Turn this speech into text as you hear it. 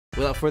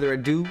Without further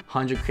ado,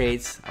 100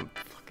 crates. I'm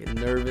fucking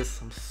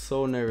nervous. I'm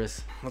so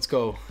nervous. Let's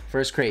go.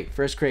 First crate.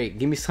 First crate.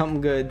 Give me something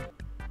good.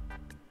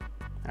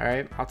 All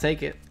right, I'll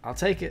take it. I'll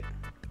take it.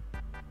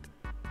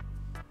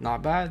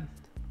 Not bad.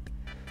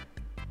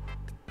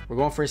 We're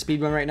going for a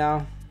speed run right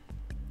now.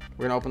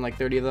 We're gonna open like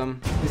 30 of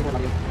them.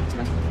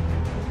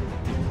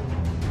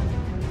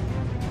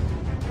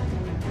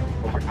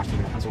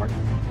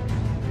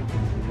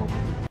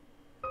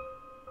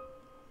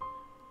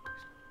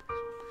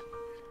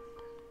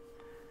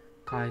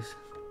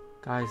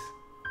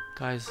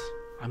 Guys,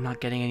 I'm not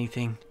getting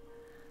anything.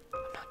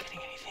 I'm not getting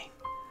anything.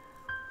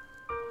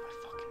 Oh my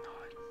fucking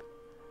god.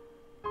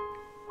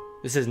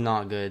 This is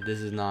not good. This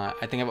is not.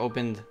 I think I've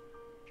opened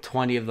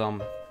 20 of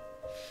them.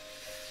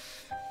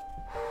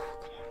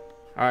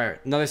 Alright,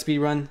 another speed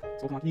run.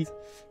 So come on, please.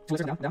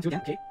 Down, two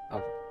again. Okay.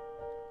 Oh.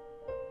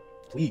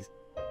 Please.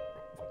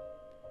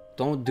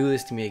 Don't do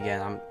this to me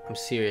again. I'm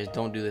serious.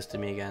 Don't do this to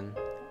me again.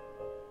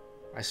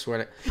 I swear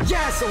to.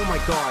 Yes! Oh my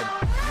god!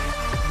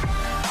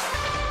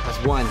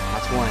 That's one.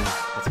 That's one.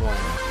 That's one.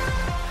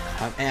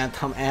 I'm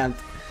amped.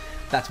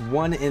 That's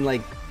one in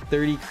like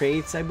 30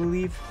 crates, I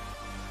believe.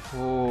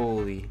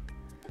 Holy.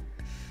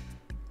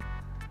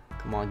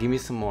 Come on, give me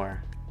some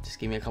more. Just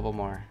give me a couple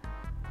more.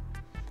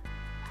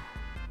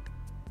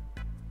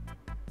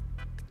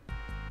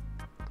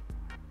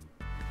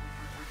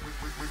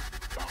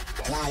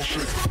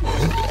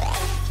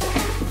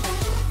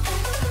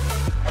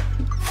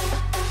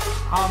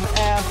 I'm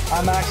amped.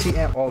 I'm actually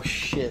amped. Oh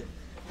shit.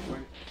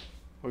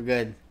 We're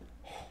good.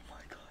 Oh my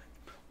god.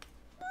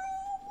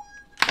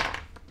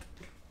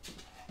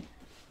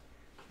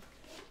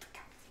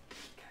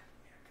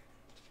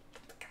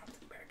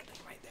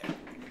 Right there.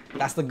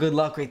 That's the good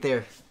luck right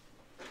there.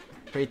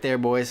 Right there,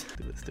 boys.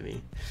 Do this to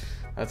me.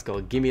 Let's go.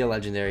 Give me a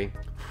legendary.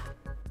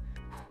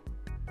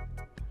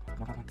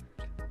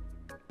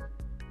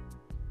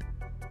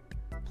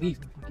 Please.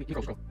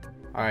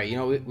 Alright, you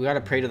know, we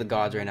gotta pray to the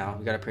gods right now.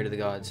 We gotta pray to the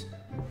gods.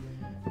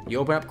 You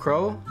open up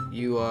Crow,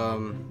 you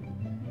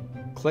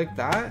click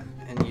that,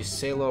 and you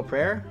say a little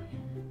prayer.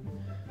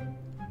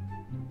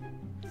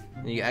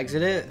 And you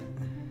exit it.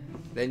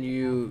 Then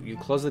you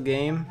close the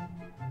game.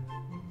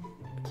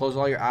 Close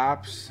all your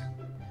apps.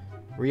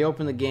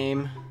 Reopen the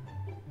game.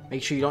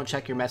 Make sure you don't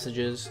check your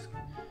messages.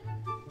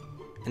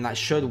 And that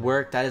should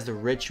work. That is the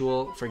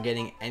ritual for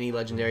getting any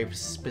legendary,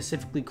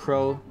 specifically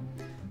Crow.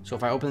 So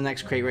if I open the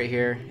next crate right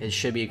here, it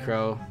should be a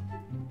Crow.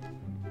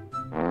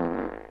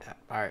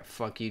 Alright,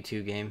 fuck you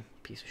too, game.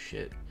 Piece of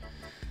shit.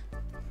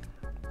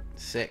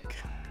 Sick.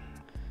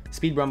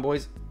 Speed run,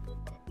 boys.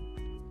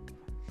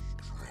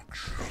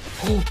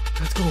 Oh,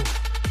 let's go.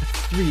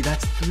 That's three.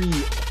 That's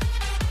three.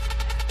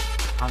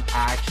 I'm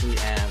actually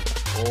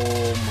amped.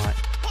 Oh my.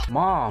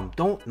 Mom,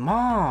 don't.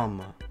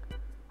 Mom.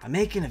 I'm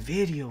making a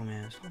video,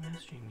 man. Stop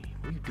messaging me.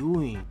 What are you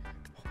doing?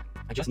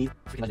 I just need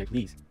freaking legendary,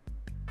 please.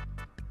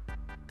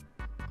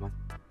 Come on.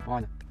 Come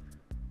on.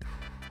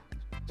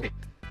 Okay.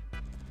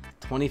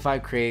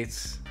 25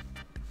 crates.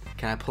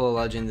 Can I pull a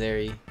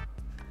legendary?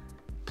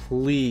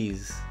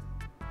 Please.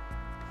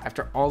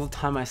 After all the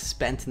time I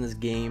spent in this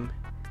game,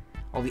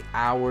 all the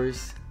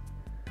hours,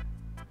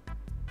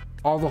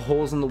 all the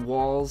holes in the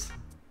walls,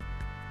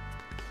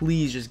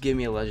 please just give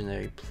me a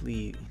legendary,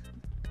 please.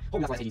 Oh,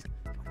 that's nice.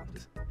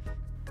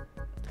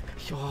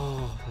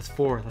 Oh, that's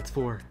four. That's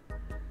four.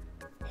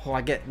 Oh,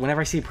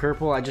 whenever I see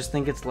purple, I just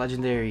think it's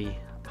legendary.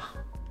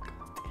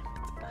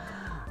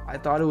 I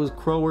thought it was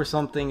Crow or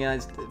something,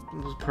 and it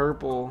was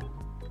purple.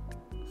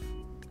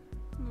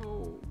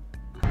 No.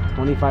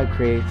 25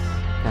 crates.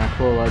 Can I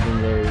pull a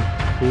legendary?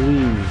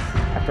 Please.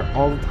 After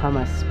all the time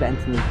I spent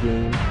in this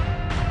game,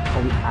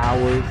 all the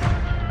hours,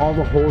 all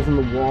the holes in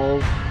the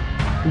walls,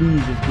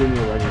 please just give me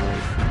a legendary.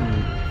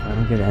 If I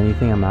don't get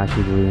anything, I'm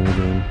actually deleting the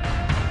game.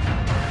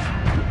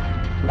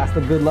 That's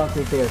the good luck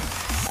right there.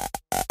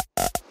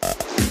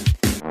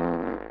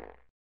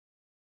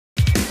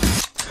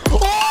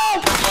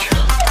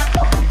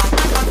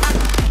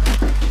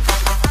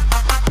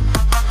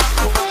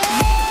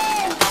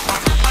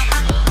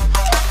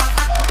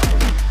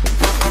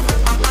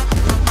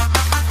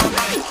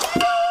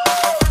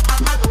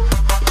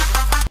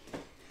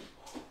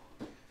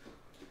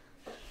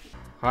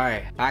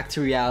 Alright, back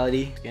to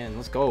reality. Again,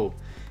 let's go.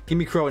 Give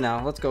me Crow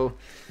now. Let's go.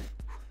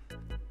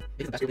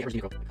 It's the best ever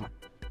seen Crow. Come on.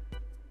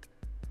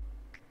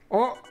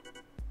 Oh!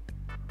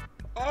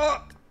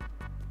 Oh!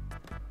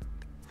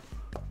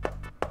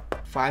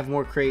 5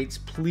 more crates,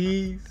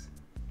 please.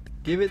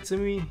 Give it to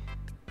me.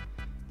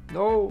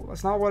 No,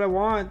 that's not what I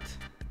want.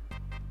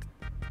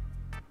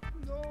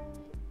 No.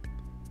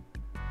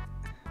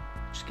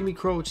 Just give me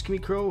Crow. Just give me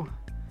Crow.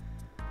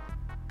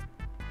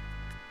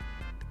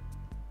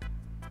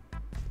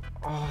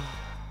 Oh.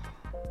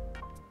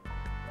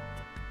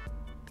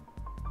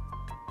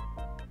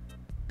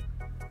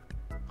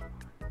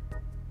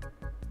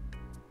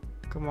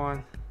 Come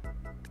on.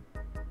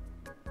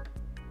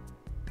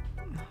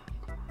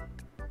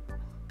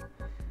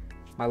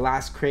 My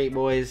last crate,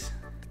 boys.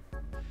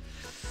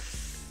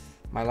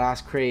 My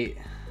last crate.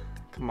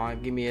 Come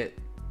on, give me it.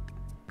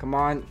 Come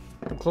on.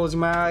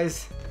 closing my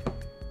eyes.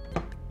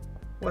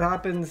 What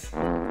happens?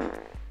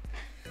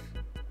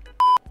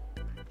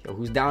 Yo,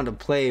 who's down to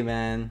play,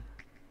 man?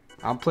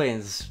 I'm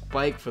playing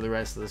Spike for the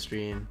rest of the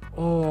stream.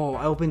 Oh,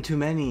 I opened too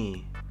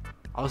many.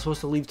 I was supposed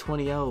to leave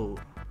 20 out.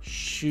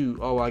 Shoot.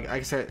 Oh,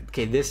 I said,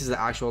 okay, this is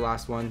the actual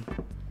last one.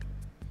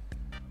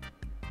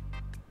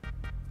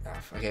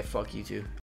 Okay, fuck you two.